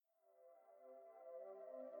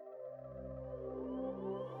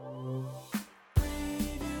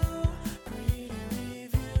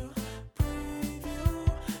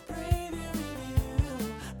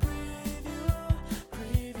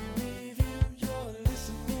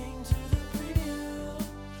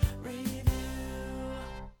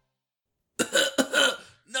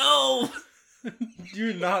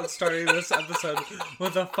You're not starting this episode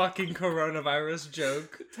with a fucking coronavirus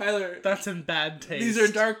joke. Tyler, that's in bad taste. These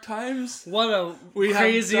are dark times. What a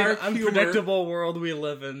crazy and unpredictable world we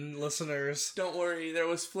live in, listeners. Don't worry, there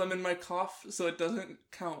was phlegm in my cough, so it doesn't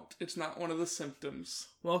count. It's not one of the symptoms.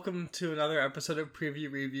 Welcome to another episode of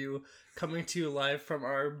Preview Review, coming to you live from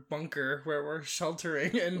our bunker where we're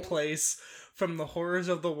sheltering in place from the horrors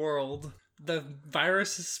of the world. The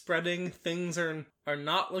virus is spreading. Things are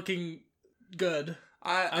not looking good.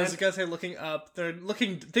 I was gonna say looking up.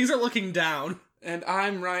 Things are looking down. And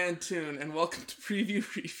I'm Ryan Toon, and welcome to Preview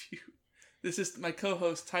Review. This is my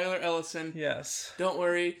co-host Tyler Ellison. Yes. Don't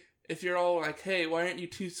worry if you're all like, "Hey, why aren't you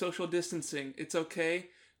two social distancing?" It's okay.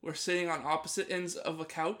 We're sitting on opposite ends of a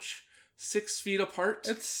couch, 6 feet apart.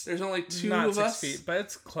 There's only two of us. Not 6 feet, but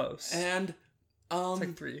it's close. And it's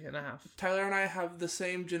like 3.5. Tyler and I have the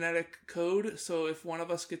same genetic code, so if one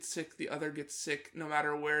of us gets sick, the other gets sick, no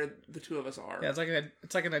matter where the two of us are. Yeah,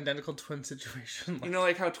 it's like an identical twin situation. You know,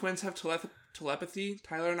 like how twins have telepathy.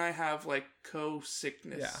 Tyler and I have like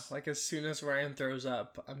co-sickness. Yeah, like as soon as Ryan throws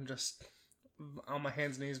up, I'm just on my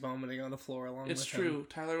hands and knees vomiting on the floor along with him. It's true.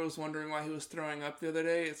 Tyler was wondering why he was throwing up the other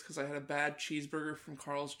day. It's because I had a bad cheeseburger from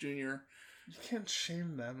Carl's Jr. You can't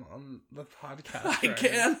shame them on the podcast. I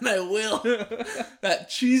can and I will. That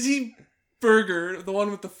cheesy burger, the one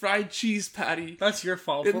with the fried cheese patty. That's your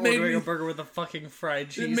fault for ordering a burger with a fucking fried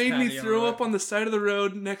cheese patty. It made me throw up on the side of the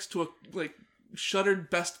road next to a shuttered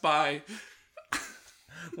Best Buy.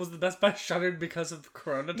 Was the Best Buy shuttered because of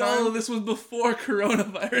Corona time? No, this was before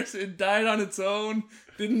coronavirus. It died on its own.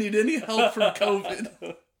 Didn't need any help from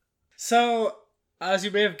COVID. So, as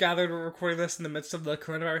you may have gathered, we're recording this in the midst of the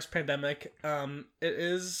coronavirus pandemic. It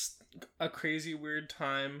is a crazy, weird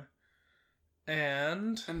time.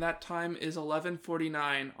 And that time is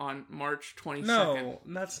 11:49 on March 22nd. No,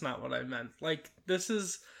 that's not what I meant. Like, this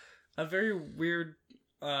is a very weird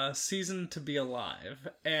season to be alive.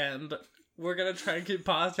 And we're going to try and keep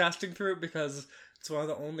podcasting through it because it's one of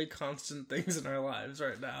the only constant things in our lives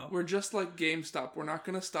right now. We're just like GameStop. We're not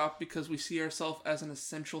going to stop because we see ourselves as an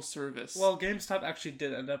essential service. Well, GameStop actually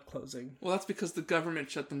did end up closing. Well, that's because the government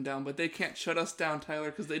shut them down, but they can't shut us down, Tyler,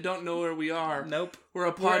 because they don't know where we are. Nope. We're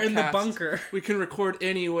a podcast. We're in the bunker. We can record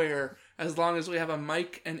anywhere as long as we have a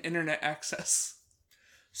mic and internet access.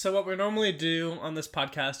 So what we normally do on this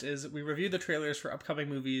podcast is we review the trailers for upcoming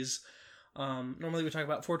movies. Normally we talk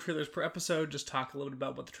about 4 trailers per episode, just talk a little bit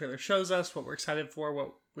about what the trailer shows us, what we're excited for,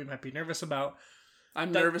 what we might be nervous about.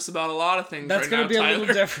 I'm nervous about a lot of things. That's going to be a little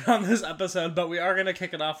different on this episode, but we are going to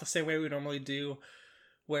kick it off the same way we normally do,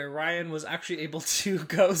 where Ryan was actually able to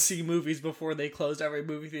go see movies before they closed every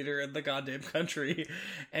movie theater in the goddamn country.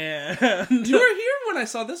 And you were here when I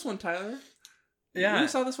saw this one, Tyler. Yeah. We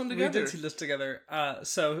saw this one together. We did see this together.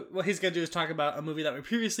 So what he's going to do is talk about a movie that we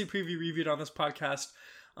previously reviewed on this podcast,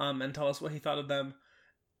 and tell us what he thought of them.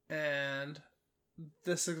 And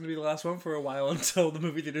this is going to be the last one for a while until the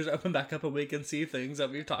movie theaters open back up and we can see things that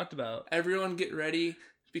we've talked about. Everyone get ready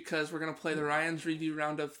because we're going to play the Ryan's Review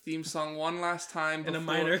Roundup theme song one last time. In a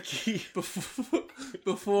minor key.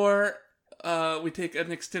 Before we take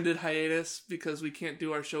an extended hiatus because we can't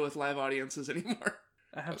do our show with live audiences anymore.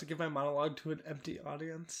 I have to give my monologue to an empty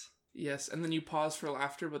audience. Yes, and then you pause for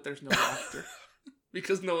laughter, but there's no laughter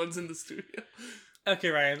because no one's in the studio. Okay,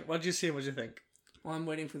 Ryan, what did you see and what did you think? Well, I'm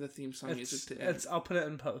waiting for the theme song music to end. I'll put it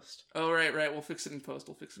in post. Oh, right. We'll fix it in post.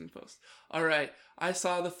 All right. I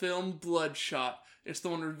saw the film Bloodshot. It's the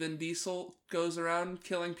one where Vin Diesel goes around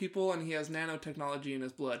killing people and he has nanotechnology in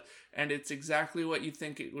his blood. And it's exactly what you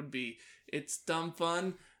think it would be. It's dumb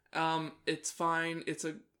fun. It's fine. It's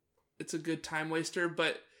a good time waster,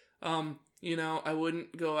 but I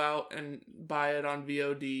wouldn't go out and buy it on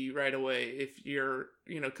VOD right away if you're,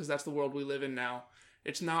 because that's the world we live in now.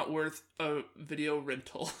 It's not worth a video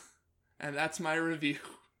rental. And that's my review.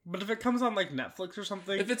 But if it comes on, Netflix or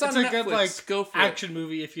something, if it's on Netflix, a good, go for action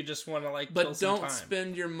movie if you just want to, but kill some don't time.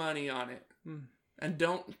 Spend your money on it. And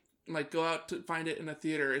don't, go out to find it in a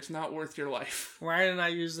theater. It's not worth your life. Ryan and I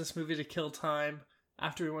used this movie to kill time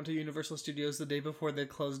after we went to Universal Studios the day before they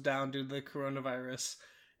closed down due to the coronavirus.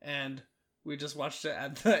 And we just watched it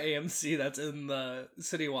at the AMC that's in the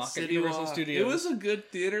City Walk at Universal Studios. It was a good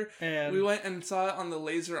theater. And we went and saw it on the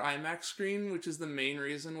laser IMAX screen, which is the main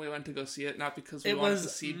reason we went to go see it, not because we wanted to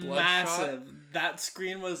see Bloodshot. It was massive. That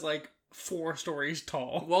screen was 4 stories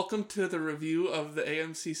tall. Welcome to the review of the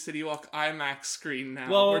AMC City Walk IMAX screen now.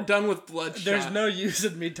 Well, we're done with Bloodshot. There's no use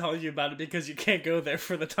in me telling you about it because you can't go there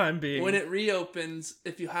for the time being. When it reopens,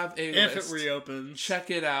 if you have A-list, if it reopens, check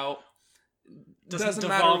it out. Doesn't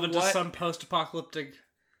devolve into some post-apocalyptic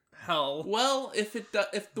hell. Well, if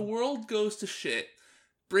the world goes to shit,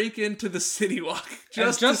 break into the City Walk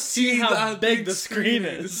just to see how big the screen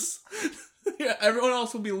is. Yeah, everyone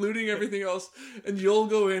else will be looting everything else, and you'll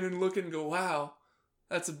go in and look and go, wow,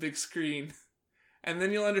 that's a big screen. And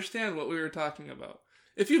then you'll understand what we were talking about.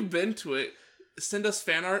 If you've been to it, send us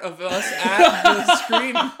fan art of us at the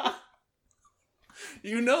screen.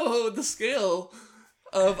 You know the scale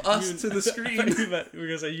of us to the screen. We're going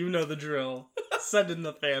to say, you know the drill. Send in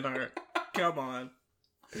the fan art. Come on.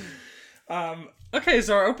 Okay,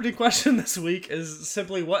 so our opening question this week is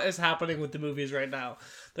simply, what is happening with the movies right now?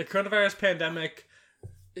 The coronavirus pandemic...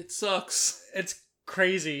 It sucks. It's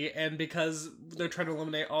crazy, and because they're trying to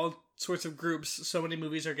eliminate all sorts of groups, so many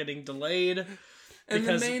movies are getting delayed. And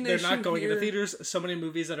because they're not going into here... theaters. So many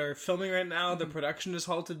movies that are filming right now, the production is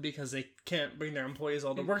halted because they can't bring their employees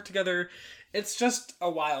all to work together. It's just a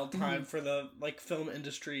wild time for the film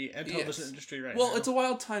industry and television industry right now. Well, it's a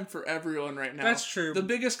wild time for everyone right now. That's true. The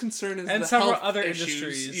biggest concern is and the several health other issues.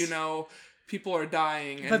 industries. People are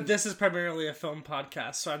dying. But this is primarily a film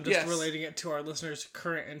podcast, so I'm just Yes. relating it to our listeners'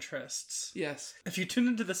 current interests. Yes. If you tuned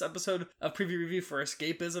into this episode of Preview Review for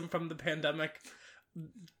escapism from the pandemic,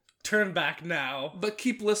 turn back now. But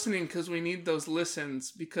keep listening, because we need those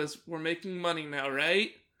listens, because we're making money now,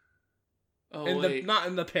 right? Oh, wait. Not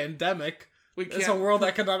in the pandemic. We can't, It's a world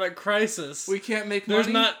economic crisis. We can't make There's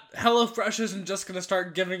money? not... HelloFresh isn't just going to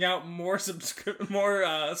start giving out more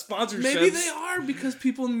sponsorships. Maybe they are, because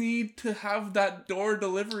people need to have that door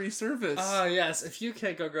delivery service. Yes. If you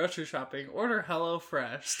can't go grocery shopping, order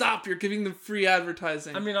HelloFresh. Stop, you're giving them free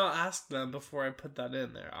advertising. I mean, I'll ask them before I put that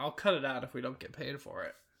in there. I'll cut it out if we don't get paid for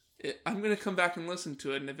it. I'm going to come back and listen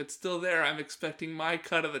to it, and if it's still there, I'm expecting my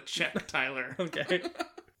cut of the check, Tyler. Okay.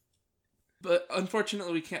 But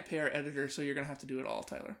unfortunately, we can't pay our editor, so you're going to have to do it all,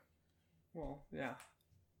 Tyler. Well, yeah.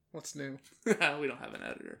 What's new? We don't have an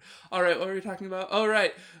editor. All right, what were we talking about? Oh,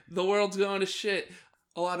 right. The world's going to shit.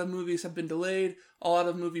 A lot of movies have been delayed. A lot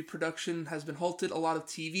of movie production has been halted. A lot of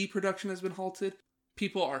TV production has been halted.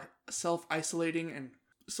 People are self-isolating and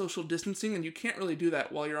social distancing, and you can't really do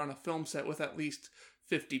that while you're on a film set with at least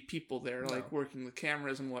 50 people there, working the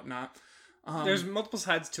cameras and whatnot. There's multiple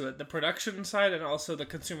sides to it. The production side and also the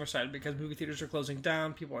consumer side, because movie theaters are closing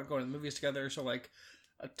down. People aren't going to the movies together. So,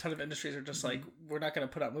 a ton of industries are just we're not going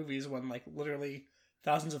to put out movies when, literally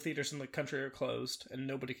thousands of theaters in the country are closed and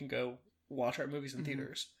nobody can go watch our movies in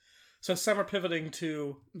theaters. So, some are pivoting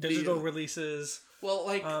to digital releases. Well,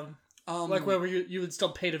 where you would still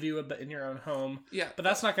pay to view it, but in your own home. Yeah. But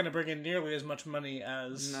that's not going to bring in nearly as much money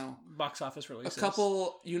as box office releases. A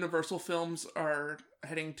couple Universal films are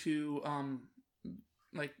heading to,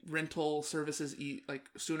 rental services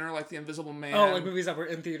sooner, like The Invisible Man. Oh, movies that were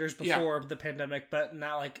in theaters before the pandemic, but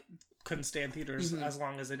now, couldn't stay in theaters as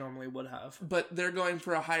long as they normally would have. But they're going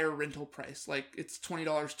for a higher rental price. It's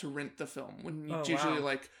 $20 to rent the film, when it's usually,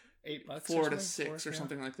 $8 $4 to $6 or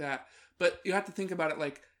something like that. But you have to think about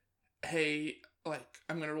it hey,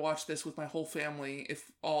 I'm going to watch this with my whole family.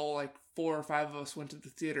 If all, 4 or 5 of us went to the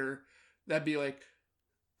theater, that'd be,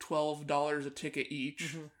 $12 a ticket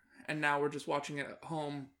each. Mm-hmm. And now we're just watching it at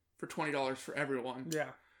home for $20 for everyone. Yeah.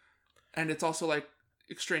 And it's also,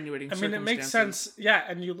 extenuating circumstances. It makes sense. Yeah,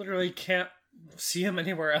 and you literally can't see them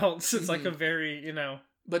anywhere else. It's, a very,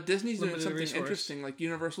 But Disney's doing something interesting.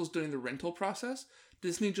 Universal's doing the rental process.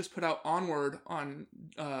 Disney just put out Onward on,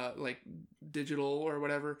 digital or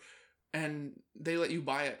whatever, and they let you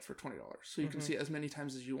buy it for $20, so you can see it as many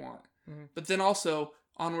times as you want. Mm-hmm. But then also,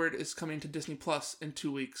 Onward is coming to Disney Plus in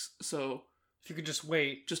 2 weeks, so if you could just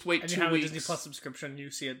wait 2 weeks, and you have a Disney Plus subscription,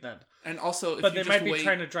 you see it then. And also, but they might be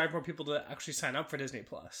trying to drive more people to actually sign up for Disney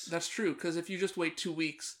Plus. That's true, because if you just wait 2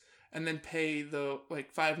 weeks and then pay the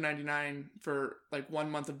 $5.99 for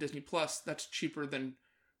 1 month of Disney Plus, that's cheaper than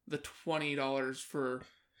the $20 for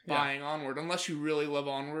buying Onward, unless you really love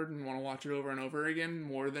Onward and want to watch it over and over again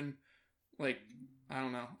more than I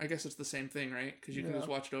don't know. I guess it's the same thing, right? Because you can just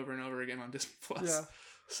watch it over and over again on Disney Plus. Yeah.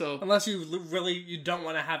 So unless you don't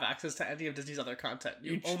want to have access to any of Disney's other content,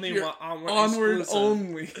 you only want Onward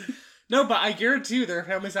only. No, but I guarantee you there are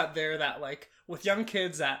families out there that with young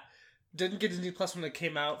kids that didn't get Disney Plus when it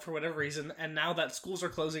came out for whatever reason, and now that schools are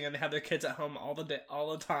closing and they have their kids at home all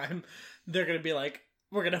the time, they're gonna be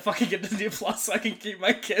we're gonna fucking get Disney Plus so I can keep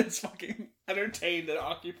my kids fucking entertained and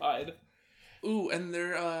occupied. Ooh, and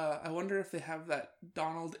I wonder if they have that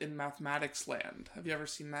Donald in Mathematics Land. Have you ever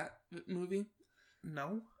seen that movie?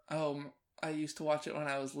 No. I used to watch it when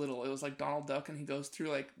I was little. It was Donald Duck, and he goes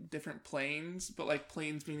through different planes, but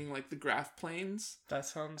planes meaning the graph planes. That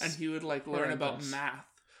sounds. And he would learn about math.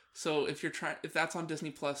 So if that's on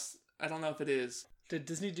Disney Plus, I don't know if it is. Did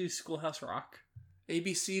Disney do Schoolhouse Rock?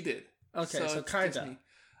 ABC did. Okay, so kinda.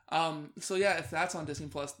 So yeah, if that's on Disney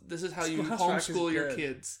Plus, this is how you Schoolhouse Rock is homeschool your good.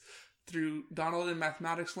 kids through Donald and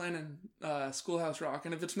Mathematics Land and Schoolhouse Rock.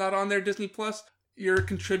 And if it's not on their Disney Plus, you're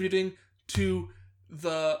contributing to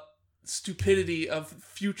the stupidity of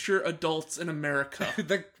future adults in America.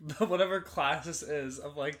 the whatever class this is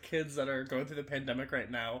of like kids that are going through the pandemic right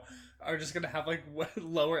now are just gonna have like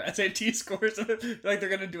lower SAT scores. Like they're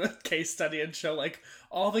gonna do a case study and show like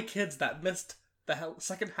all the kids that missed the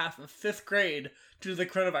second half of 5th grade due to the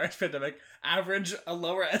coronavirus pandemic average a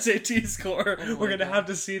lower SAT score. Oh We're gonna God. have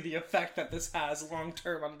to see the effect that this has long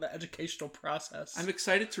term on the educational process. I'm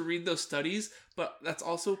excited to read those studies, but that's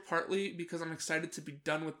also partly because I'm excited to be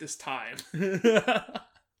done with this time.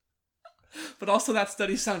 But also that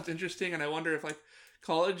study sounds interesting, and I wonder if like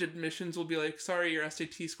college admissions will be like, sorry, your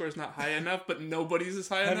SAT score is not high enough, but nobody's is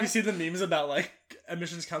high Have enough. you seen the memes about like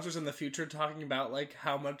admissions counselors in the future talking about like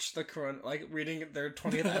how much the like reading their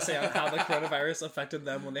 20th essay on how the coronavirus affected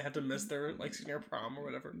them when they had to miss their like senior prom or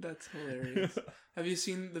whatever? That's hilarious. Have you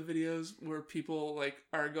seen the videos where people like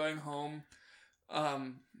are going home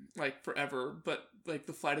like forever, but like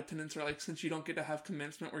the flight attendants are like, since you don't get to have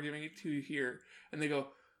commencement, we're giving it to you here, and they go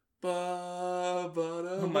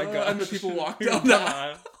Oh my god! and the people walk down the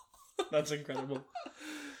aisle. That's incredible.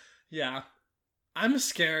 Yeah, I'm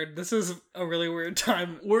scared. This is a really weird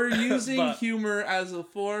time. We're using but humor as a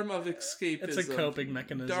form of escapism. it's a coping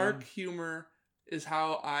mechanism. Dark humor is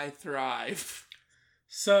how I thrive.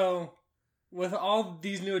 So, with all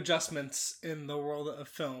these new adjustments in the world of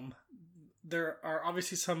film, there are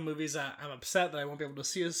obviously some movies that I'm upset that I won't be able to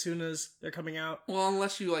see as soon as they're coming out. Well,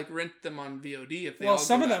 unless you like rent them on VOD. If they Well, all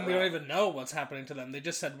some go of that them we route. don't even know what's happening to them. They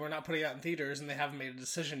just said we're not putting it out in theaters, and they haven't made a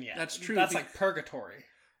decision yet. That's true. That's like purgatory.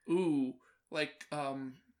 Ooh, like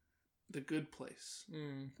The Good Place,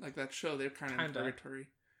 like that show. They're kind of in Kinda. purgatory.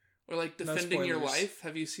 Or like No Defending Your spoilers. Life.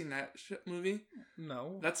 Have you seen that movie?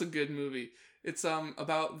 No. That's a good movie. It's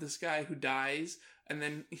about this guy who dies, and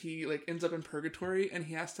then he like ends up in purgatory, and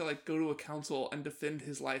he has to like go to a council and defend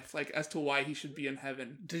his life, like as to why he should be in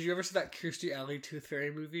heaven. Did you ever see that Kirstie Alley Tooth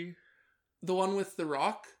Fairy movie? The one with The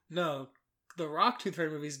Rock. No. The Rock Tooth Fairy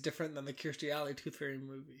movie is different than the Kirstie Alley Tooth Fairy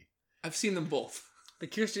movie. I've seen them both. The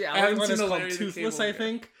Kirstie haven't Alley one seen is the called Larry the Toothless, Cable I Guy.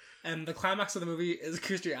 think. And the climax of the movie is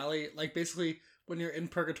Kirstie Alley, like basically when you're in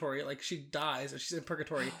purgatory, like she dies and she's in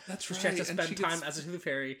purgatory. That's So right. she has to and spend she time gets- as a tooth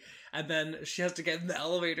fairy, and then she has to get in the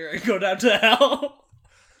elevator and go down to hell.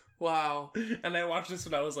 Wow. And I watched this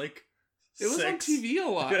when I was like It was on 6. TV a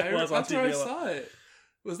lot. It was on That's where I TV a lot. saw it.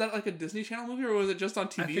 Was that like a Disney Channel movie, or was it just on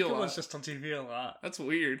TV I think a it lot? was just on TV a lot. That's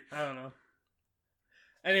weird. I don't know.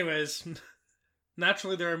 Anyways,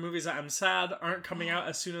 naturally there are movies that I'm sad aren't coming out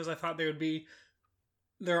as soon as I thought they would be.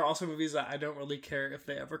 There are also movies that I don't really care if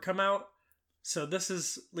they ever come out. So this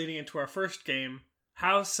is leading into our first game.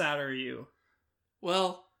 How sad are you?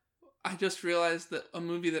 Well, I just realized that a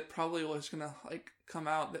movie that probably was gonna like come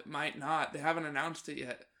out that might not. They haven't announced it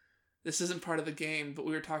yet. This isn't part of the game, but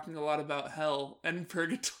we were talking a lot about hell and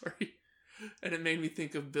purgatory, and it made me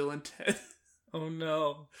think of Bill and Ted. Oh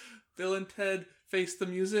no. Bill and Ted Face the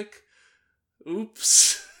Music.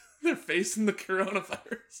 Oops. They're facing the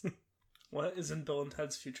coronavirus. What is in Bill and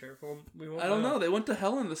Ted's future? Well, we won't I don't know. They went to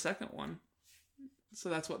hell in the second one. So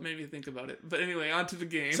that's what made me think about it. But anyway, on to the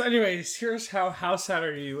game. So anyways, here's how sad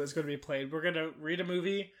are you is going to be played. We're going to read a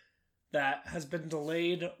movie that has been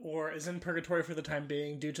delayed or is in purgatory for the time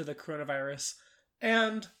being due to the coronavirus.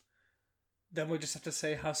 And then we just have to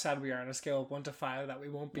say how sad we are on a scale of 1 to 5 that we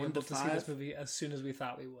won't be 1 able to to see this 5? movie as soon as we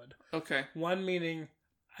thought we would. Okay. 1 meaning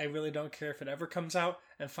I really don't care if it ever comes out,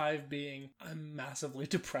 and 5 being I'm massively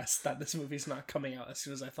depressed that this movie's not coming out as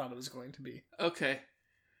soon as I thought it was going to be. Okay.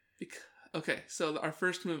 Okay, so our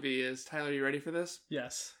first movie is, Tyler, you ready for this?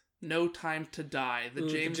 Yes. No Time to Die, the Ooh,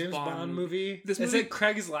 James Bond movie. This Is movie- it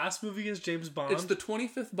Craig's last movie as James Bond? It's the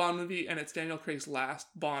 25th Bond movie, and it's Daniel Craig's last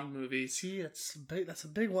Bond movie. See, it's big. That's a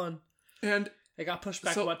big one. And It got pushed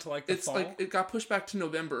back So, to like the it's fall. like, it got pushed back to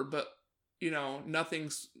November, but, you know,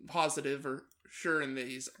 nothing's positive or sure in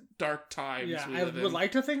these dark times yeah, we I live would in.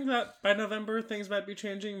 like to think that by November things might be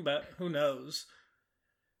changing, but who knows?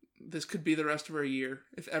 This could be the rest of our year.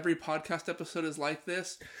 If every podcast episode is like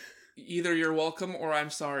this, either you're welcome or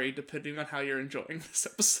I'm sorry, depending on how you're enjoying this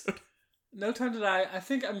episode. No Time to Die. I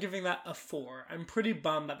think I'm giving that a 4. I'm pretty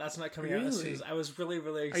bummed that that's not coming out as soon Really? as I was really,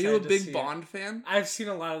 really Are excited. you a to big see Bond fan? I've seen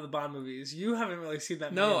a lot of the Bond movies. You haven't really seen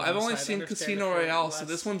that. No, many of I've them, only so I'd seen understand Casino if you're Royale, so less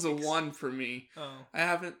this one's a 1 for me. Oh, I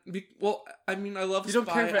haven't. Well, I mean, I love. you don't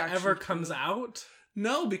spy care if it action ever films. comes out?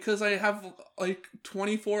 No, because I have like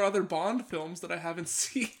 24 other Bond films that I haven't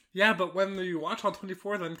seen. Yeah, but when you watch all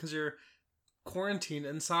 24 of them, because you're quarantine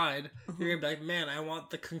inside, you're gonna be like, man, I want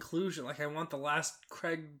the conclusion. Like, I want the last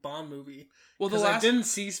Craig Bond movie. Well, Because I didn't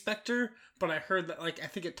see Spectre, but I heard that, like, I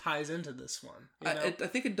think it ties into this one. You know? I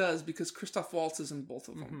think it does, because Christoph Waltz is in both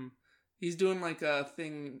of them. Mm-hmm. He's doing, like, a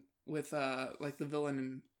thing with, like, the villain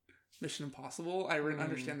in Mission Impossible. I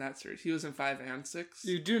understand that series. He was in 5 and 6.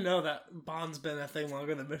 You do know that Bond's been a thing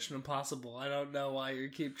longer than Mission Impossible. I don't know why you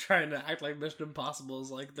keep trying to act like Mission Impossible is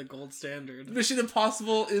like the gold standard. Mission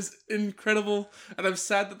Impossible is incredible, and I'm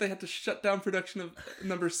sad that they had to shut down production of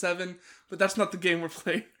number 7, but that's not the game we're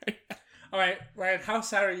playing right now. Alright, Ryan, how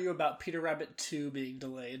sad are you about Peter Rabbit 2 being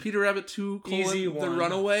delayed? Peter Rabbit 2, Easy The one.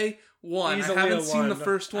 Runaway, 1. Easily I haven't a seen one. the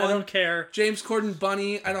first one. I don't care. James Corden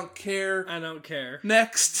Bunny, I don't care. I don't care.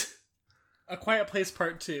 Next. A Quiet Place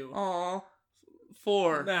Part 2. Aw.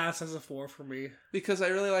 4. Nah, it says a 4 for me. Because I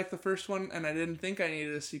really liked the first one, and I didn't think I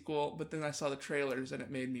needed a sequel, but then I saw the trailers, and it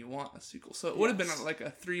made me want a sequel. So it would have been like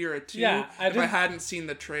a 3 or a 2 if I hadn't seen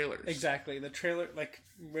the trailers. Exactly. The trailer, like,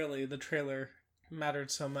 really, the trailer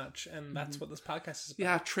mattered so much, and that's what this podcast is about.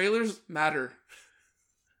 Yeah, trailers matter.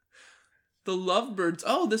 The Lovebirds.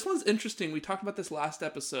 Oh, this one's interesting. We talked about this last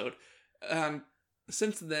episode.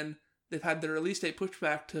 Since then, they've had their release date pushed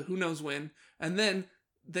back to who knows when, and then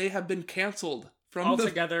they have been canceled from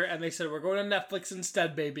altogether, and they said, we're going to Netflix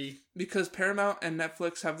instead, baby. Because Paramount and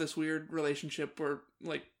Netflix have this weird relationship where,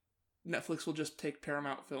 like, Netflix will just take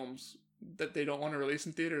Paramount films that they don't want to release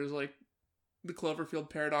in theaters, like The Cloverfield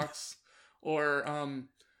Paradox, or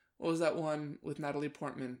what was that one with Natalie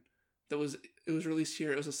Portman it was released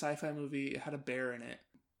here. It was a sci-fi movie. It had a bear in it.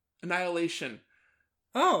 Annihilation.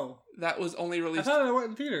 Oh. That was only released... I thought it went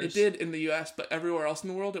in theaters. It did in the US, but everywhere else in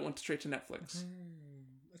the world, it went straight to Netflix.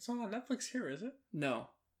 It's not on Netflix here, is it? No.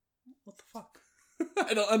 What the fuck?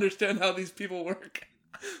 I don't understand how these people work.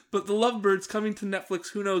 But The Lovebirds coming to Netflix,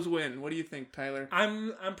 who knows when? What do you think, Tyler?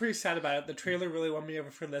 I'm pretty sad about it. The trailer really won me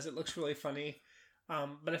over for this. It looks really funny.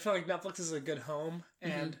 But I feel like Netflix is a good home,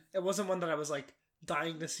 and it wasn't one that I was, like,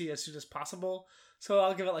 dying to see as soon as possible. So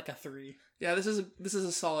I'll give it, like, a 3. Yeah, this is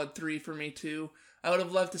a solid 3 for me, too. I would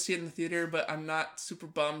have loved to see it in the theater, but I'm not super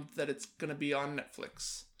bummed that it's going to be on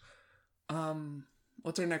Netflix.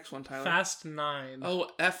 What's our next one, Tyler? Fast 9. Oh,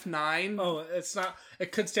 F9? Oh, it's not...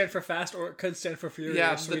 It could stand for Fast, or it could stand for Furious.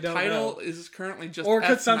 Yeah, so the we don't title know. is currently just Or it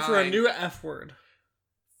could F9. stand for a new F word.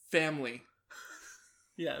 Family.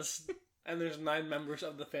 Yes. And there's 9 members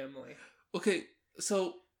of the family. Okay,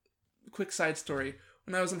 so, quick side story.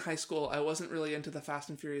 When I was in high school, I wasn't really into the Fast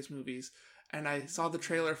and Furious movies, and I saw the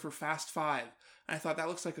trailer for Fast 5, and I thought that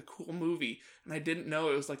looks like a cool movie, and I didn't know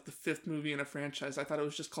it was like the 5th movie in a franchise. I thought it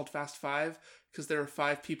was just called Fast 5, because there were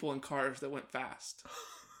 5 people in cars that went fast.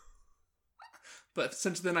 But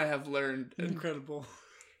since then I have learned. Incredible.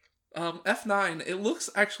 F9, it looks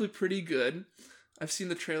actually pretty good. I've seen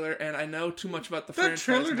the trailer, and I know too much about the franchise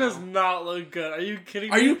That trailer now. does not look good. Are you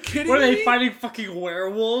kidding me? Are you kidding What, me? are they fighting fucking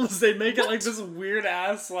werewolves? They make it like this weird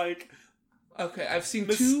ass, like... Okay, I've seen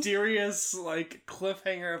mysterious, like,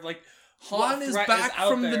 cliffhanger of, like... Han is back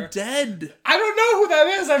from the dead. I don't know who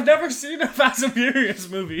that is. I've never seen a Fast and Furious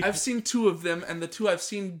movie. I've seen 2 of them, and the 2 I've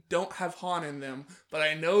seen don't have Han in them, but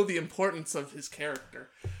I know the importance of his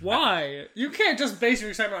character. Why? You can't just base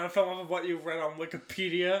your excitement on a film off of what you've read on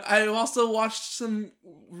Wikipedia. I also watched some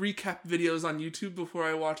recap videos on YouTube before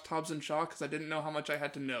I watched Hobbs and Shaw, because I didn't know how much I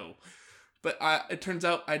had to know. But it turns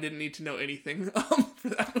out I didn't need to know anything for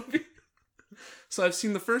that movie. So I've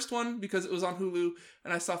seen the first one because it was on Hulu,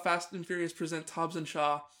 and I saw Fast and Furious present Hobbs and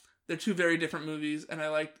Shaw. They're 2 very different movies, and I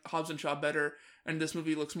liked Hobbs and Shaw better, and this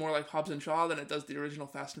movie looks more like Hobbs and Shaw than it does the original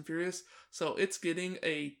Fast and Furious, so it's getting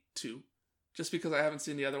a 2, just because I haven't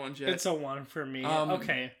seen the other ones yet. It's a 1 for me.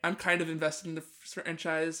 Okay. I'm kind of invested in the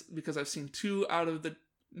franchise because I've seen 2 out of the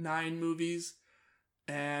 9 movies,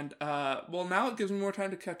 and, well, now it gives me more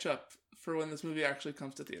time to catch up for when this movie actually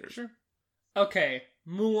comes to theaters. Sure. Okay,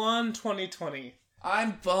 Mulan 2020.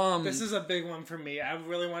 I'm bummed. This is a big one for me. I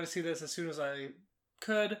really want to see this as soon as I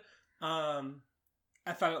could. I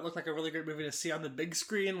thought it looked like a really great movie to see on the big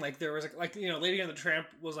screen. Like there was like you know, Lady and the Tramp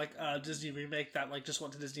was like a Disney remake that like just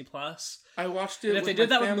went to Disney Plus. I watched it. And if with they did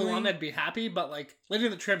that family. with Mulan, I'd be happy. But like Lady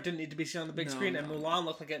and the Tramp didn't need to be seen on the big screen, and Mulan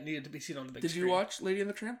looked like it needed to be seen on the big screen. Did you watch Lady and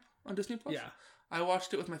the Tramp on Disney Plus? Yeah, I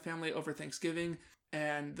watched it with my family over Thanksgiving.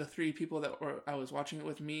 And the 3 people that I was watching it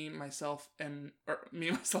with, me, myself, and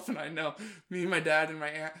I know, me, my dad, and my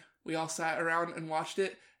aunt, we all sat around and watched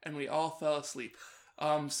it, and we all fell asleep.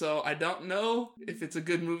 So I don't know if it's a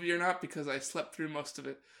good movie or not, because I slept through most of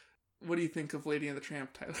it. What do you think of Lady and the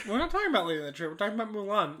Tramp, Tyler? We're not talking about Lady and the Tramp, we're talking about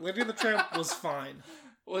Mulan. Lady and the Tramp was fine.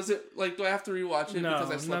 Was it like, do I have to rewatch it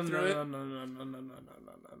because I slept through it? No.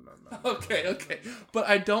 Okay. But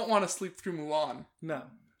I don't want to sleep through Mulan. No.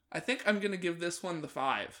 I think I'm going to give this one the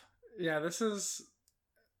 5. Yeah, this is...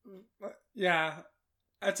 Yeah,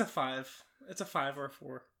 it's a 5. It's a 5 or a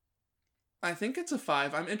 4. I think it's a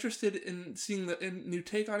 5. I'm interested in seeing the new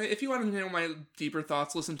take on it. If you want to know my deeper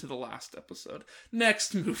thoughts, listen to the last episode.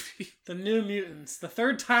 Next movie. The New Mutants. The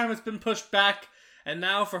third time it's been pushed back, and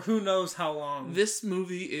now for who knows how long. This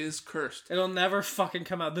movie is cursed. It'll never fucking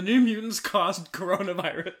come out. The New Mutants caused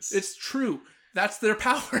coronavirus. It's true. That's their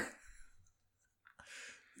power.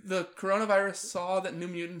 The coronavirus saw that New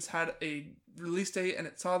Mutants had a release date, and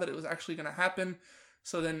it saw that it was actually going to happen.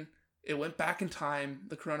 So then it went back in time,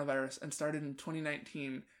 the coronavirus, and started in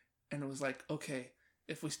 2019. And it was like, okay,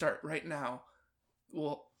 if we start right now,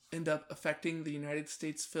 we'll end up affecting the United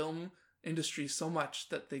States film industry so much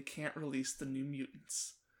that they can't release the New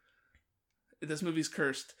Mutants. This movie's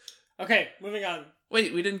cursed. Okay, moving on.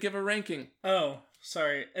 Wait, we didn't give a ranking. Oh,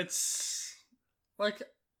 sorry. It's like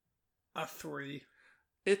a 3.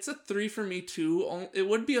 It's a 3 for me too. It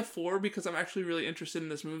would be a 4 because I'm actually really interested in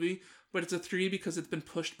this movie, but it's a 3 because it's been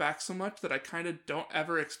pushed back so much that I kind of don't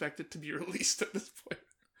ever expect it to be released at this point.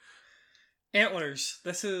 Antlers.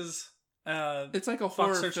 This is it's like a Fox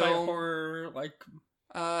horror Searchlight film. horror, like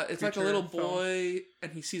it's like a little boy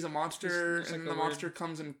and he sees a monster, It's and like the a monster weird...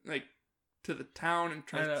 comes in like to the town and I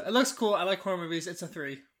tries. don't know. It looks cool. I like horror movies. It's a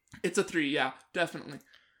 3. It's a 3, yeah, definitely.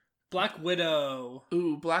 Black Widow.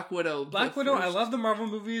 Ooh, Black Widow. Black Widow, I love the Marvel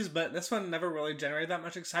movies, but this one never really generated that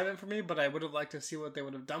much excitement for me, but I would have liked to see what they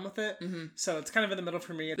would have done with it. Mm-hmm. So it's kind of in the middle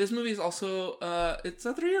for me. This movie is also, it's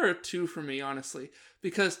a 3 or a 2 for me, honestly,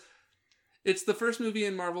 because it's the first movie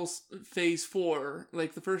in Marvel's Phase 4,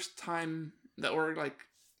 like the first time that we're like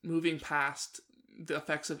moving past the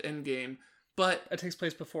effects of Endgame, but It takes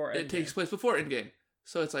place before Endgame. it takes place before Endgame.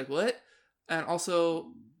 So it's like, what? And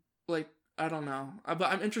also, like, I don't know. But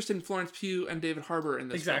I'm interested in Florence Pugh and David Harbour in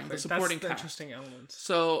this film, the supporting That's the cast. interesting elements.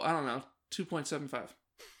 So, I don't know, 2.75.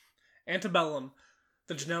 Antebellum.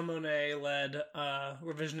 The Janelle Monáe-led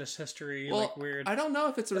revisionist history, Well, like weird. I don't know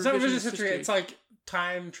if it's a It's not revisionist revisionist history. It's like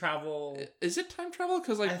time travel. Is it time travel?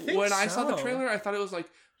 Because like I think when I saw the so. trailer, I thought it was like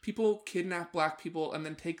people kidnap black people and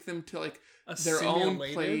then take them to like A their own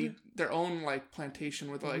simulated? their own like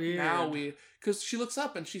plantation with like Weird. now we, because she looks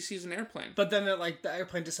up and she sees an airplane. But then the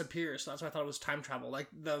airplane disappears, so that's why I thought it was time travel. Like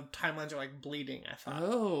the timelines are like bleeding. I thought.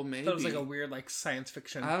 Oh, I maybe. thought it was like a weird like science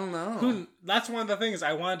fiction. I don't know. That's one of the things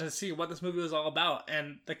I wanted to see what this movie was all about,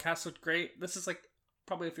 and the cast looked great. This is like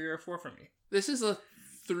probably a 3 or a 4 for me. This is a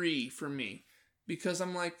 3 for me because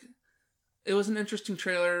I'm like, it was an interesting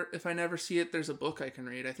trailer. If I never see it, there's a book I can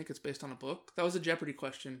read. I think it's based on a book. That was a Jeopardy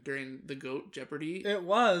question during the GOAT Jeopardy. It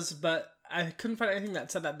was, but I couldn't find anything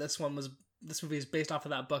that said that this movie is based off of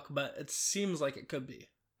that book. But it seems like it could be.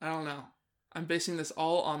 I don't know. I'm basing this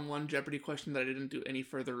all on one Jeopardy question that I didn't do any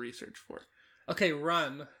further research for. Okay,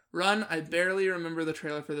 Run. Run, I barely remember the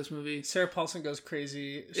trailer for this movie. Sarah Paulson goes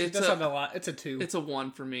crazy. She It's does a- have a lot. It's a 2. It's a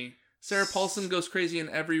 1 for me. Sarah Paulson goes crazy in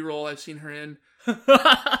every role I've seen her in.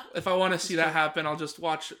 If I want to see that happen, I'll just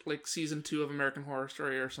watch like season 2 of American Horror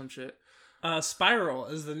Story or some shit. Spiral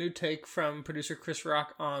is the new take from producer Chris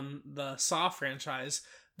Rock on the Saw franchise.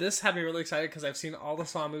 This had me really excited because I've seen all the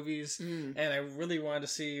Saw movies, and I really wanted to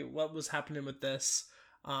see what was happening with this.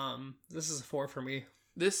 This is a 4 for me.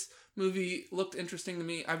 This movie looked interesting to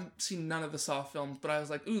me. I've seen none of the Saw films, but I was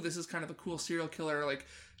like, ooh, this is kind of a cool serial killer, like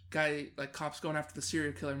guy, like cops going after the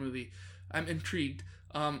serial killer movie. I'm intrigued.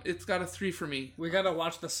 It's got a 3 for me. We gotta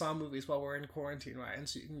watch the Saw movies while we're in quarantine, Ryan,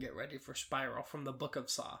 so you can get ready for Spiral from the Book of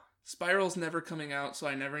Saw. Spiral's never coming out, so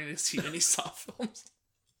I never need to see any Saw films.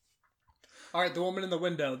 Alright, The Woman in the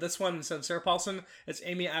Window. This one said Sarah Paulson. It's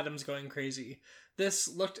Amy Adams going crazy. This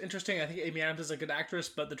looked interesting. I think Amy Adams is a good actress,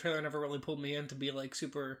 but the trailer never really pulled me in to be like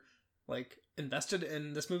super like invested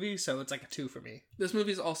in this movie, so it's like a 2 for me. This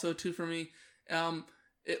movie's also a 2 for me.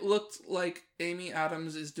 It looked like Amy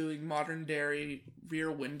Adams is doing modern day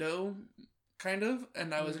Rear Window, kind of,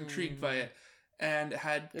 and I was intrigued by it. And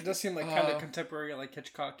It does seem like kind of contemporary, like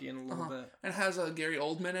Hitchcockian a little bit. And has Gary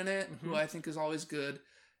Oldman in it, who I think is always good.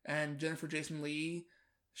 And Jennifer Jason Leigh,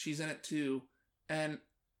 she's in it too. And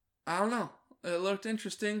I don't know, it looked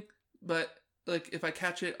interesting, but like if I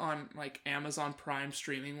catch it on like Amazon Prime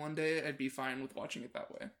streaming one day, I'd be fine with watching it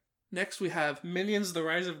that way. Next we have Minions: The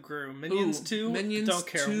Rise of Gru. Minions 2? Minions don't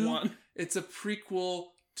care. 2. 1. It's a prequel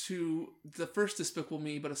to the first Despicable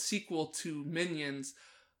Me, but a sequel to Minions.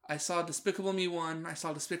 I saw Despicable Me 1, I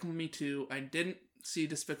saw Despicable Me 2, I didn't see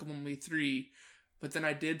Despicable Me 3, but then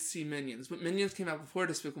I did see Minions. But Minions came out before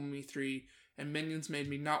Despicable Me 3, and Minions made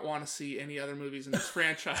me not want to see any other movies in this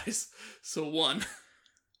franchise. So 1.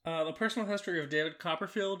 The Personal History of David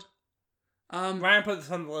Copperfield. Ryan put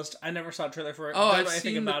this on the list. I never saw a trailer for it. Oh, I've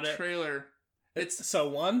seen the trailer. It's so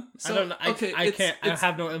 1? So, I don't know. I can't. I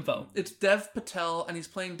have no info. It's Dev Patel, and he's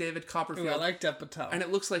playing David Copperfield. Ooh, I like Dev Patel. And it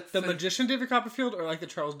looks like... The magician David Copperfield, or like the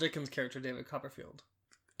Charles Dickens character David Copperfield?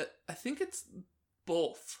 I think it's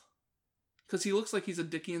both. Because he looks like he's a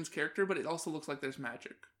Dickens character, but it also looks like there's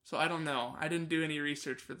magic. So I don't know. I didn't do any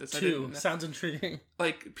research for this. 2. Sounds intriguing.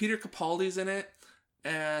 Like, Peter Capaldi's in it,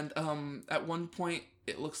 and at one point,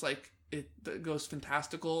 it looks like it goes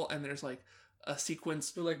fantastical, and there's like a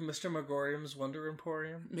sequence... Like Mr. Megorium's Wonder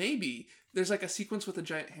Emporium? Maybe. There's like a sequence with a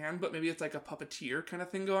giant hand, but maybe it's like a puppeteer kind of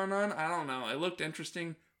thing going on. I don't know. It looked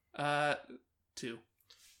interesting. 2.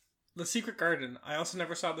 The Secret Garden. I also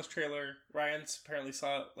never saw this trailer. Ryan's apparently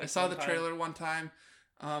saw it. I saw the trailer one time.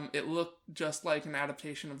 It looked just like an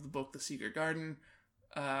adaptation of the book The Secret Garden.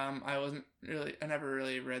 I never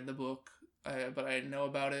really read the book, but I know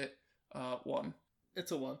about it. 1.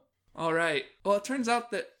 It's a 1. All right. Well, it turns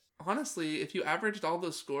out that, honestly, if you averaged all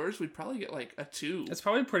those scores, we'd probably get like a 2. It's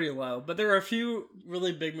probably pretty low, but there are a few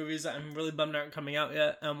really big movies that I'm really bummed aren't coming out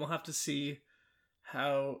yet, and we'll have to see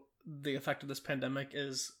how the effect of this pandemic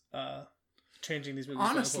is changing these movies.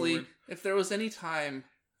 Honestly, if there was any time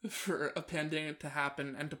for a pandemic to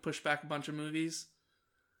happen and to push back a bunch of movies,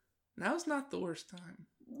 now's not the worst time.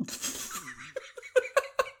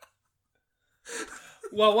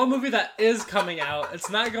 Well, one movie that is coming out, it's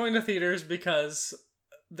not going to theaters because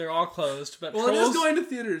they're all closed. But Trolls... it is going to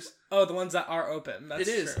theaters. Oh, the ones that are open. That's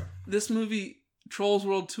true. True. This movie, Trolls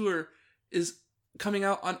World Tour, is coming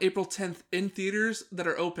out on April 10th in theaters that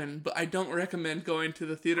are open, but I don't recommend going to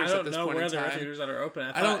the theaters at this point in time. I don't know where there are theaters that are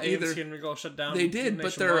open. I don't either. AMC and Regal shut down. They did,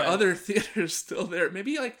 but there are other theaters still there.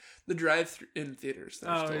 Maybe like the drive-in theaters that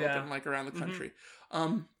are still open, like around the country.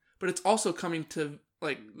 But it's also coming to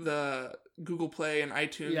like the Google Play and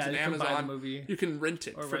iTunes and Amazon. Buy the movie. You can rent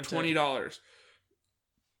it for $20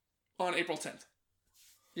 on April 10th.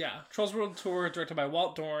 Yeah, Trolls World Tour, directed by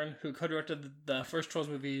Walt Dorn, who co-directed the first Trolls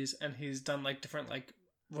movies, and he's done like different like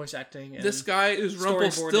voice acting. And this guy is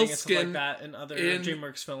Rumpelstiltskin like that in other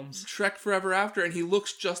DreamWorks films. Shrek Forever After, and he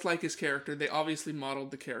looks just like his character. They obviously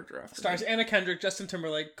modeled the character after. Stars Anna Kendrick, Justin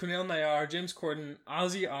Timberlake, Kumail Nayar, James Corden,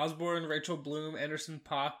 Ozzy Osbourne, Rachel Bloom, Anderson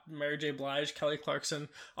Paak, Mary J. Blige, Kelly Clarkson.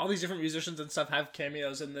 All these different musicians and stuff have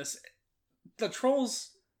cameos in this. The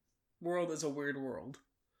Trolls world is a weird world.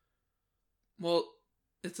 Well,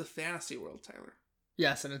 it's a fantasy world, Tyler.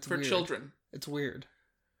 Yes, and it's for weird. Children. It's weird.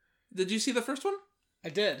 Did you see the first one? I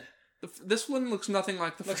did. This one looks nothing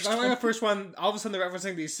like the first one. Looks nothing like the first one. All of a sudden, they're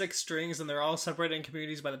referencing these 6 strings, and they're all separated in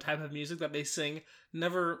communities by the type of music that they sing.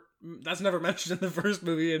 That's never mentioned in the first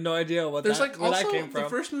movie. I have no idea where that came from. The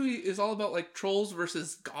first movie is all about like trolls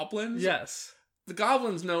versus goblins. Yes. The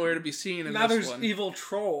goblins nowhere to be seen in now this there's one. evil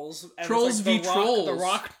trolls. Trolls v trolls.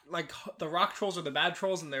 The rock trolls are the bad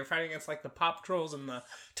trolls, and they're fighting against like the pop trolls and the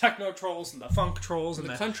techno trolls and the funk trolls and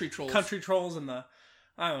the country trolls. Country trolls and the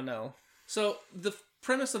I don't know. So the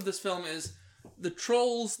premise of this film is the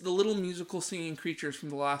trolls, the little musical singing creatures from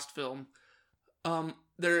the last film.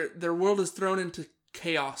 Their world is thrown into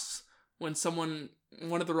chaos when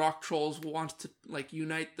one of the rock trolls wants to like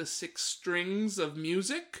unite the 6 strings of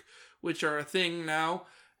music, which are a thing now,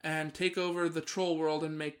 and take over the troll world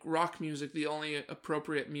and make rock music the only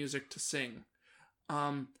appropriate music to sing.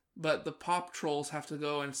 But the pop trolls have to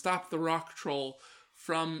go and stop the rock troll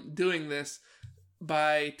from doing this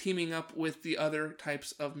by teaming up with the other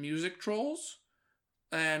types of music trolls,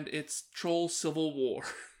 and it's Troll Civil War.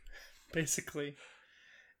 Basically.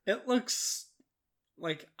 It looks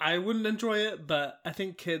like I wouldn't enjoy it, but I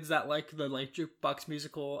think kids that like the like jukebox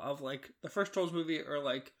musical of like the first Trolls movie or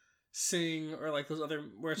like Sing or like those other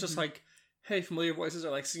where it's just like, hey, familiar voices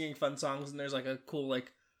are like singing fun songs and there's like a cool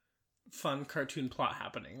like fun cartoon plot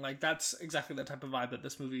happening. Like that's exactly the type of vibe that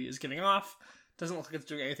this movie is giving off. Doesn't look like it's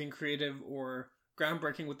doing anything creative or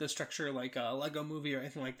groundbreaking with this structure like a Lego movie or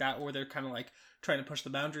anything like that, where they're kind of like trying to push the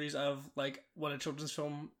boundaries of like what a children's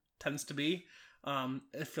film tends to be.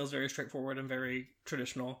 It feels very straightforward and very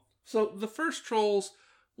traditional. So the first Trolls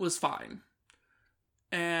was fine.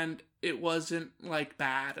 And it wasn't, like,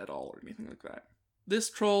 bad at all or anything like that. This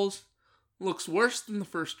Trolls looks worse than the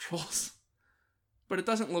first Trolls. But it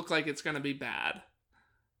doesn't look like it's gonna be bad.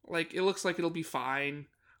 Like, it looks like it'll be fine.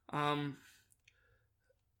 I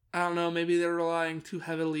don't know, maybe they're relying too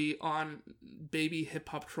heavily on baby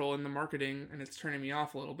hip-hop troll in the marketing, and it's turning me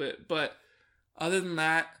off a little bit. But other than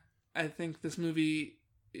that, I think this movie,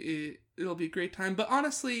 it'll be a great time. But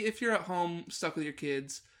honestly, if you're at home, stuck with your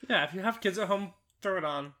kids... Yeah, if you have kids at home, throw it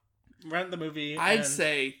on. rent the movie. I'd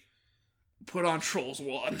say put on Trolls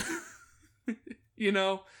 1. You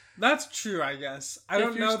know? That's true, I guess. I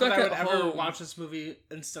don't know that I would ever watch this movie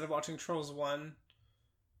instead of watching Trolls 1.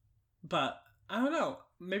 But, I don't know.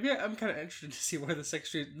 Maybe I'm kind of interested to see where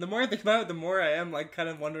the the more I think about it, the more I am, like, kind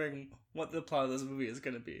of wondering what the plot of this movie is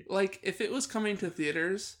going to be. Like, if it was coming to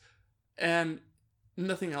theaters and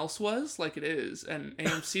nothing else was, like it is, and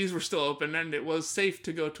AMCs were still open and it was safe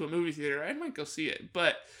to go to a movie theater, I might go see it.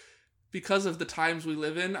 But because of the times we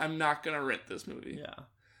live in, I'm not going to rent this movie. Yeah.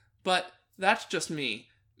 But that's just me.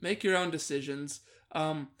 Make your own decisions.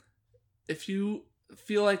 If you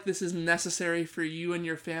feel like this is necessary for you and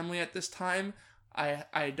your family at this time,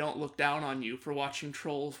 I don't look down on you for watching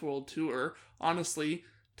Trolls World Tour. Honestly,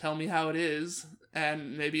 tell me how it is,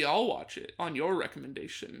 and maybe I'll watch it on your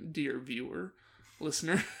recommendation, dear viewer,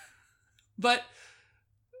 listener. But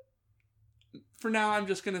for now, I'm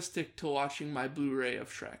just going to stick to watching my Blu-ray of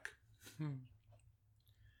Shrek.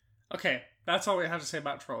 Okay, that's all we have to say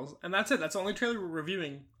about Trolls. And that's it. That's the only trailer we're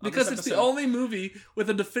reviewing. Because it's the only movie with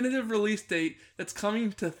a definitive release date that's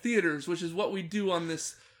coming to theaters, which is what we do on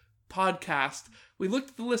this podcast. We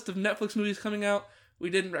looked at the list of Netflix movies coming out. We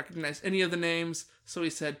didn't recognize any of the names, so we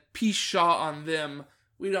said, peace shaw on them.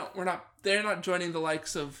 They're not joining the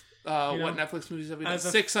likes of, what Netflix movies have we done?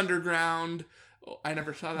 Six Underground. Oh, I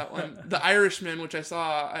never saw that one. The Irishman, which I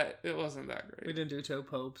saw, it wasn't that great. We didn't do Toe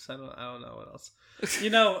Popes. I don't know what else. You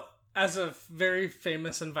know, as a very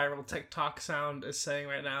famous and viral TikTok sound is saying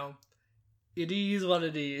right now, it is what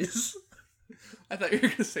it is. I thought you were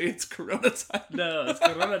going to say it's Corona time. No, it's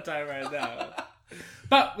Corona time right now.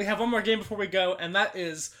 But we have one more game before we go, and that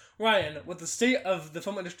is, Ryan, with the state of the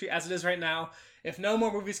film industry as it is right now, if no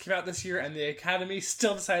more movies came out this year and the Academy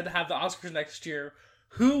still decided to have the Oscars next year,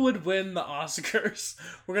 who would win the Oscars?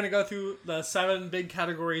 We're going to go through the 7 big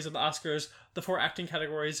categories of the Oscars, the 4 acting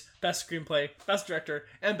categories, Best Screenplay, Best Director,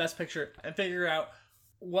 and Best Picture, and figure out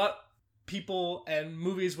what people and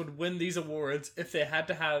movies would win these awards if they had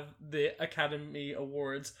to have the Academy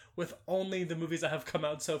Awards with only the movies that have come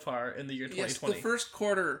out so far in the year 2020. Yes, the first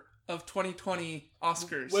quarter of 2020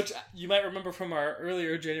 Oscars. Which you might remember from our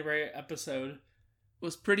earlier January episode.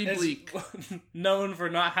 Was pretty bleak. Known for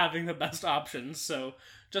not having the best options, so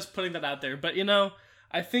just putting that out there. But, you know,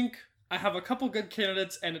 I think I have a couple good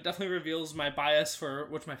candidates, and it definitely reveals my bias for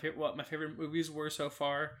what my favorite movies were so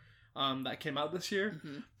far that came out this year.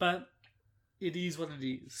 Mm-hmm. But it is what it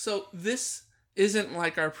is. So this isn't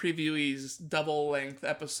like our previewees double-length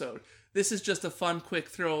episode. This is just a fun, quick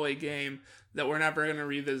throwaway game that we're never going to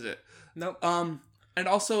revisit. Nope. And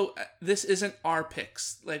also, this isn't our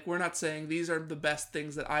picks. Like, we're not saying these are the best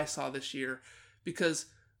things that I saw this year, because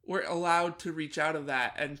we're allowed to reach out of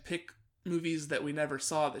that and pick movies that we never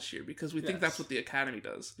saw this year, because we think that's what the Academy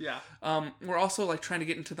does. Yeah. We're also, like, trying to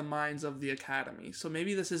get into the minds of the Academy. So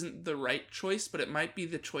maybe this isn't the right choice, but it might be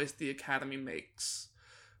the choice the Academy makes.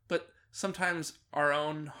 But sometimes our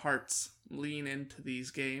own hearts lean into these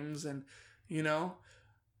games, and, you know,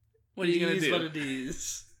 what are you going to do? It is what it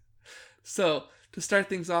is. So, to start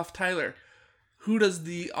things off, Tyler, who does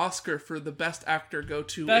the Oscar for the Best Actor go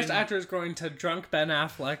to? Best Actor is going to drunk Ben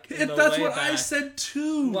Affleck. That's what I said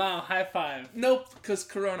too. Wow, high five. Nope, because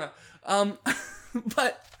Corona.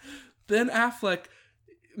 But Ben Affleck,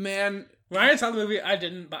 man. Ryan saw the movie, I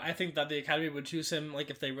didn't, but I think that the Academy would choose him, like,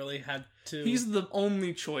 if they really had to. He's the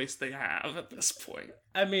only choice they have at this point.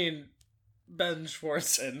 I mean, Ben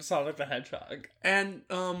Schwartz in Sonic the Hedgehog. And,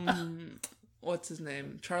 what's his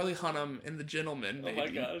name? Charlie Hunnam in The Gentleman, maybe. Oh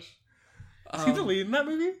my gosh. Is he the lead in that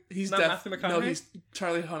movie? He's not Matthew McConaughey? No,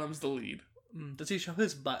 Charlie Hunnam's the lead. Does he show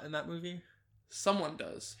his butt in that movie? Someone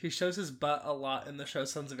does. He shows his butt a lot in the show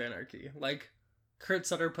Sons of Anarchy. Like, Kurt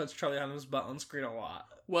Sutter puts Charlie Hunnam's butt on screen a lot.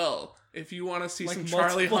 Well, if you want to see some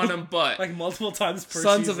Charlie Hunnam butt, like multiple times per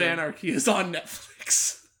Sons season. of Anarchy is on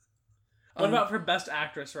Netflix. What about for Best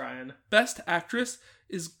Actress, Ryan? Best Actress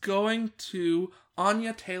is going to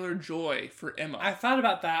Anya Taylor-Joy for Emma. I thought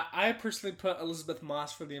about that. I personally put Elizabeth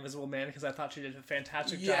Moss for The Invisible Man because I thought she did a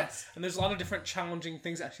fantastic job. And there's a lot of different challenging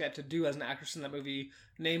things that she had to do as an actress in that movie,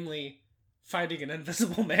 namely fighting an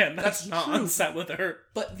invisible man that's not on set with her.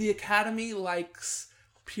 But the Academy likes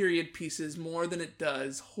period pieces more than it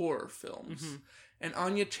does horror films. Mm-hmm. And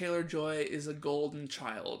Anya Taylor-Joy is a golden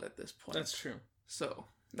child at this point. That's true. So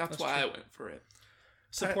that's why I went for it.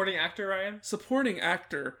 Supporting actor, Ryan? Supporting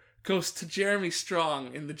actor goes to Jeremy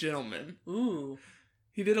Strong in The Gentleman. Ooh.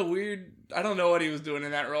 He did a weird... I don't know what he was doing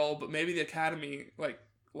in that role, but maybe the Academy, like,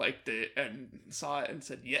 liked it and saw it and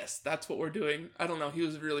said, yes, that's what we're doing. I don't know. He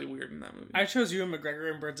was really weird in that movie. I chose Ewan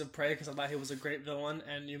McGregor in Birds of Prey because I thought he was a great villain,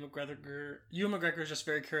 and Ewan McGregor is just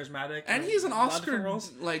very charismatic. And he's an Oscar,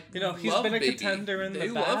 roles. like, You know, he's love been a baby. contender in They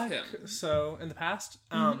the love back, him. so in the past.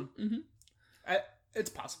 It's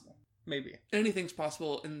possible. Maybe. Anything's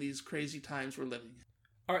possible in these crazy times we're living in.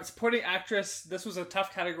 All right, supporting actress. This was a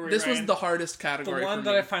tough category. This was Ryan. the hardest category. The one for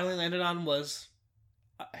that me. I finally landed on was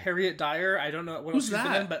Harriet Dyer. I don't know what Who's else she's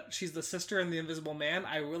been that? in, but she's the sister in The Invisible Man.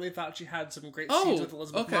 I really thought she had some great scenes with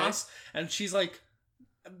Elizabeth okay. Moss, and she's like,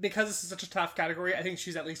 because this is such a tough category, I think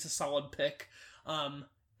she's at least a solid pick. And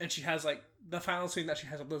she has like the final scene that she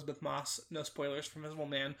has with Elizabeth Moss. No spoilers for Invisible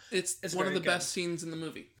Man. It's one of very the good. best scenes in the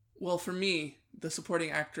movie. Well, for me, the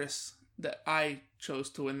supporting actress that I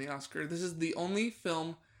chose to win the Oscar. This is the only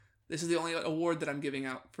award that I'm giving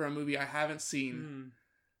out for a movie I haven't seen.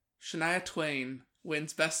 Shania Twain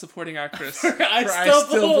wins Best Supporting Actress for I Still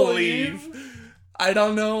Believe. I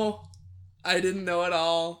don't know. I didn't know at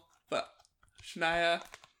all. But Shania,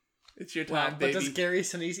 it's your time, Wow, baby. but does Gary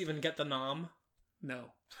Sinise even get the nom?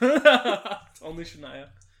 No. It's only Shania.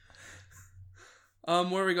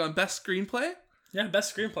 Where are we going? Best Screenplay? Yeah,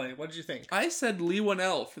 best screenplay. What did you think? I said Lee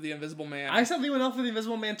Whannell for The Invisible Man. I said Lee Whannell for The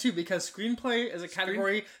Invisible Man too, because screenplay is a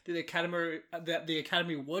category that the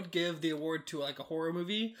Academy would give the award to like a horror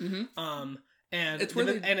movie. Mm-hmm. And It's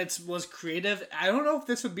really- and it was creative. I don't know if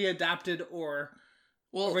this would be adapted or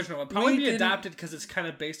original. It'd we probably be didn't- adapted because it's kind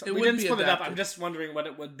of based on. It We would didn't be split it up. adapted. I'm just wondering what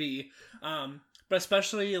it would be. But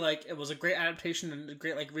especially like it was a great adaptation and a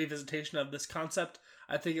great like revisitation of this concept.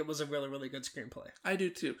 I think it was a really, really good screenplay. I do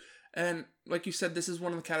too. And like you said, this is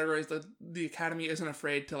one of the categories that the Academy isn't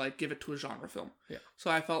afraid to like give it to a genre film. Yeah. So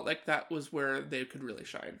I felt like that was where they could really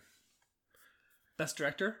shine. Best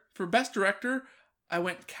director? For Best Director, I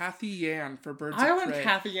went Kathy Yan for Birds of I Prey. went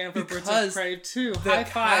Kathy Yan for Birds Because of Prey too. the High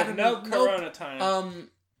five, Academy- no nope. Corona time.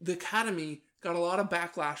 The Academy got a lot of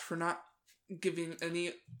backlash for not giving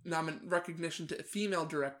any recognition to female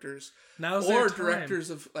directors Now's or their time. directors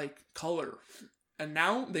of like color. And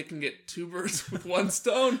now they can get two birds with one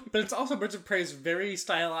stone. But it's also Birds of Prey is very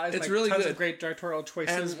stylized. It's like, really tons good. of great directorial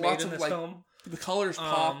choices And made lots in of, this like, film. The colors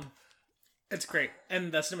pop. It's great,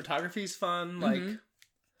 and the cinematography is fun. Like,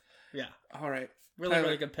 yeah, All right. really, Tyler,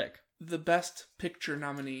 really good pick. The Best Picture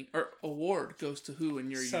nominee or award goes to who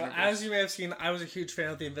in your So, universe? as you may have seen, I was a huge fan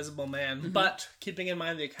of The Invisible Man, but keeping in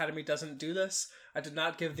mind the Academy doesn't do this, I did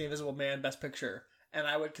not give The Invisible Man Best Picture, and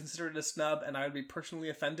I would consider it a snub, and I would be personally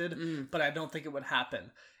offended, but I don't think it would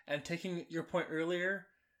happen. And taking your point earlier,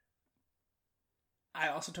 I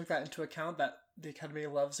also took that into account that the Academy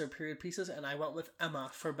loves their period pieces, and I went with Emma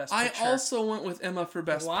for Best Picture. I also went with Emma for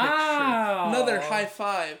Best Wow. Picture. Another high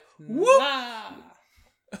five. Whoop! Wow.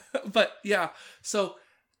 But yeah, so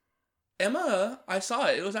Emma, I saw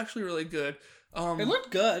it. It was actually really good. It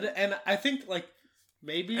looked good, and I think like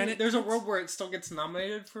maybe And there's a world where it still gets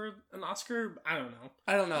nominated for an Oscar. I don't know.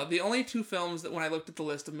 I don't know. The only two films that when I looked at the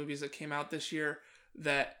list of movies that came out this year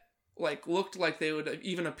that like looked like they would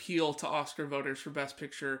even appeal to Oscar voters for Best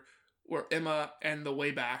Picture were Emma and The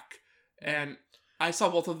Way Back. And I saw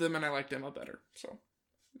both of them and I liked Emma better. So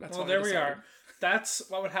that's Well, what I there we decided. are. That's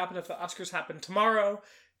what would happen if the Oscars happened tomorrow.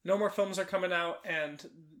 No more films are coming out, and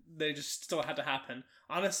they just still had to happen.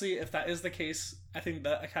 Honestly, if that is the case, I think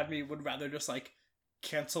the Academy would rather just like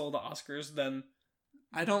cancel the Oscars than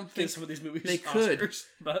I don't give think some of these movies they could. Oscars.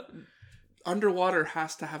 But Underwater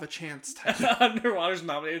has to have a chance, Tyler. Underwater's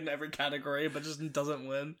nominated in every category, but just doesn't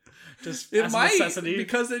win. Just It as might, a necessity.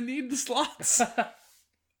 because they need the slots.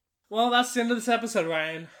 Well, that's the end of this episode,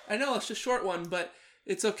 Ryan. I know, it's a short one, but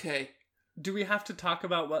it's okay. Do we have to talk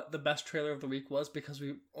about what the best trailer of the week was? Because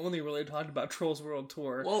we only really talked about Trolls World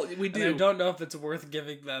Tour. Well, we and do. I don't know if it's worth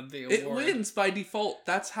giving them the award. It wins by default.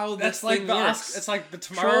 That's how That's this like thing the works. it's like the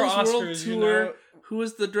tomorrow Trolls World Oscars. Tour. You know? Who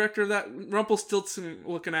was the director of that Rumpelstiltskin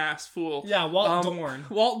looking ass fool? Yeah, Walt Dorn.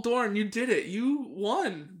 Walt Dorn, you did it. You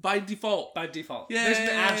won by default. By default. Yay! There's an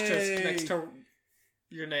asterisk next to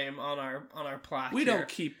your name on our plaque. We here. don't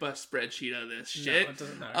keep a spreadsheet of this No, shit. it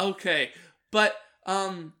doesn't matter. Okay, but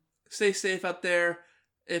stay safe out there.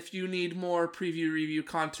 If you need more preview review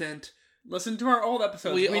content, Listen to our old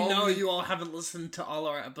episodes. We know only- you all haven't listened to all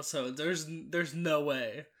our episodes. There's no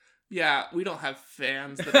way. yeah, we don't have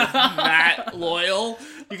fans that are that loyal.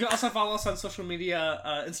 You can also follow us on social media,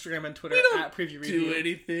 Instagram and Twitter We don't at Preview Review. Do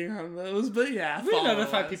anything on those, but yeah, We follow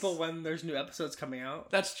notify us. people when there's new episodes coming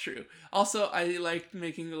out. That's true. Also, I like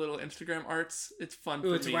making the little Instagram arts. It's fun Ooh,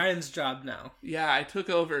 for it's me. Ryan's job now. Yeah, I took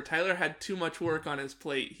over. Tyler had too much work on his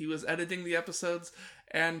plate. He was editing the episodes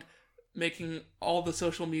and making all the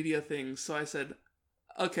social media things. So I said,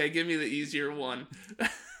 Okay, give me the easier one.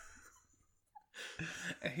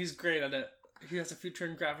 And he's great at it. He has a future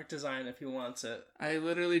in graphic design if he wants it. I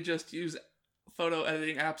literally just use photo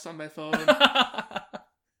editing apps on my phone.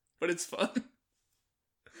 But it's fun.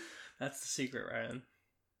 That's the secret, Ryan.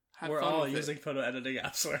 Have We're fun all with using photo editing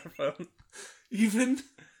apps on our phone. Even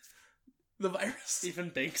the virus.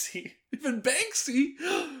 Even Banksy. Even Banksy.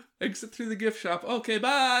 Exit through the gift shop. Okay,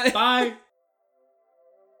 bye. Bye.